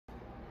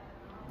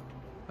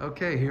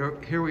Okay,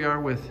 here we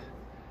are with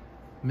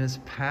Miss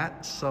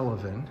Pat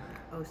Sullivan.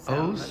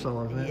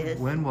 O'Sullivan. Yes.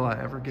 When will I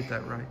ever get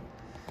that right?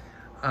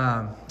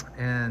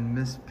 And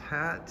Miss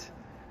Pat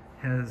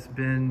has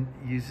been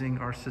using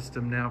our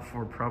system now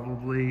for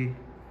probably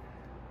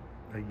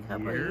a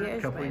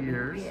couple of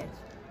years. Yes.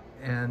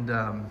 And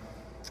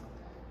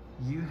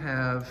you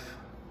have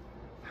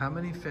how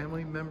many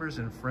family members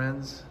and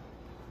friends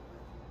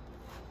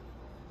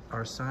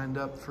are signed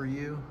up for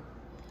you?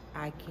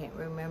 I can't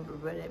remember,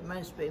 but it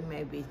must be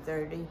maybe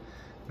 30.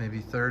 Maybe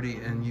 30,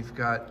 and you've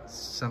got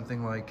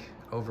something like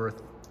over,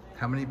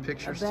 how many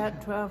pictures? About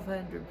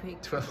 1,200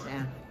 pictures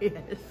now, yes.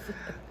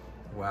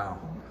 Wow.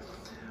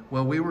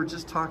 Well, we were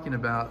just talking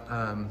about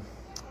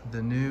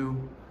the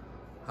new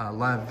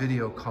live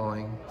video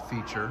calling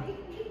feature,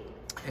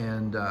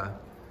 and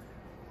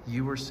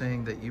you were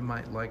saying that you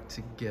might like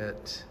to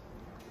get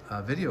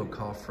a video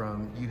call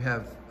from, you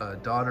have a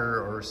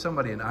daughter or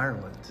somebody in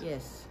Ireland.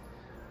 Yes.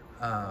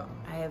 I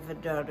have a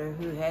daughter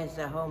who has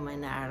a home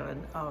in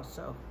Ireland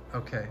also.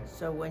 Okay.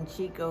 So when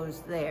she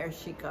goes there,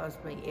 she calls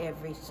me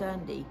every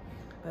Sunday.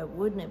 But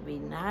wouldn't it be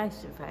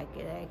nice if I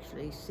could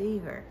actually see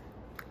her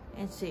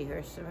and see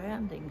her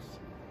surroundings?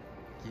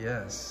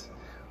 Yes.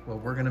 Well,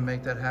 we're going to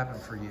make that happen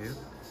for you.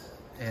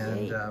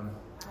 And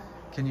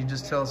can you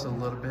just tell us a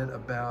little bit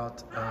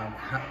about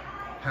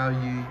how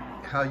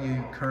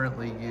you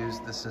currently use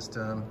the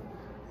system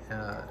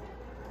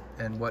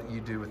and what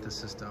you do with the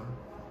system?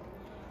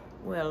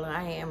 Well,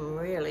 I am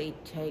really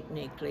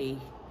technically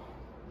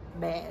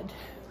bad.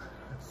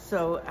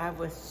 So I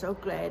was so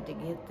glad to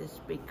get this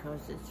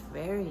because it's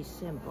very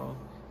simple.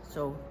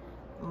 So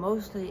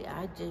mostly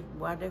I just,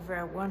 whatever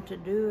I want to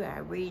do, I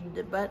read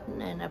the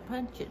button and I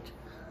punch it.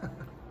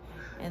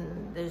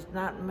 And there's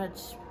not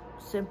much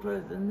simpler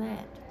than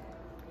that.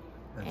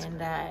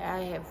 And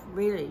I have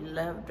really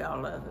loved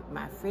all of it.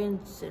 My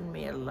friends send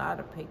me a lot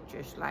of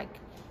pictures, like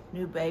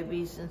new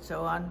babies and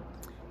so on.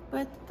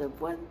 But the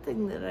one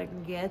thing that I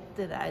get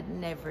that I'd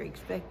never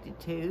expected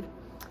to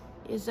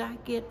is I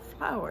get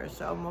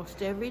flowers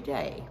almost every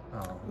day.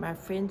 Oh. My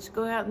friends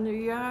go out in their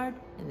yard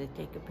and they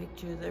take a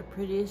picture of their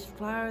prettiest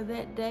flower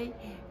that day,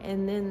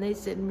 and then they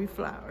send me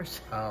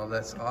flowers. Oh,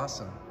 that's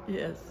awesome.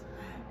 Yes.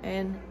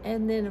 And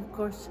then of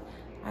course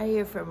I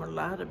hear from a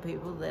lot of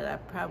people that I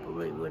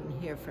probably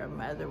wouldn't hear from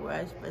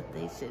otherwise, but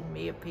they send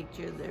me a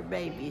picture of their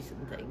babies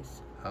and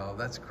things. Oh,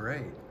 that's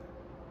great.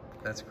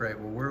 That's great.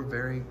 Well, we're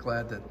very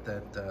glad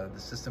that the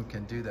system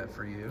can do that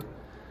for you.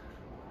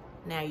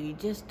 Now, you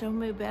just told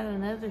me about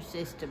another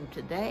system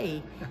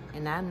today,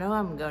 and I know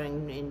I'm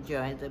going to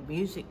enjoy the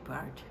music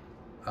part.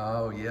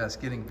 Oh, yes,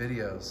 getting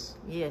videos.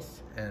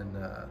 Yes. And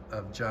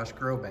of Josh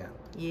Groban.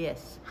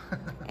 Yes,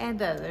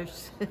 and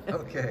others.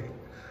 Okay,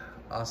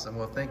 awesome.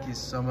 Well, thank you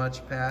so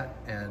much, Pat,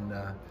 and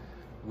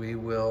we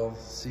will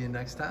see you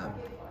next time.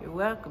 You're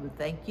welcome.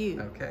 Thank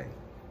you. Okay.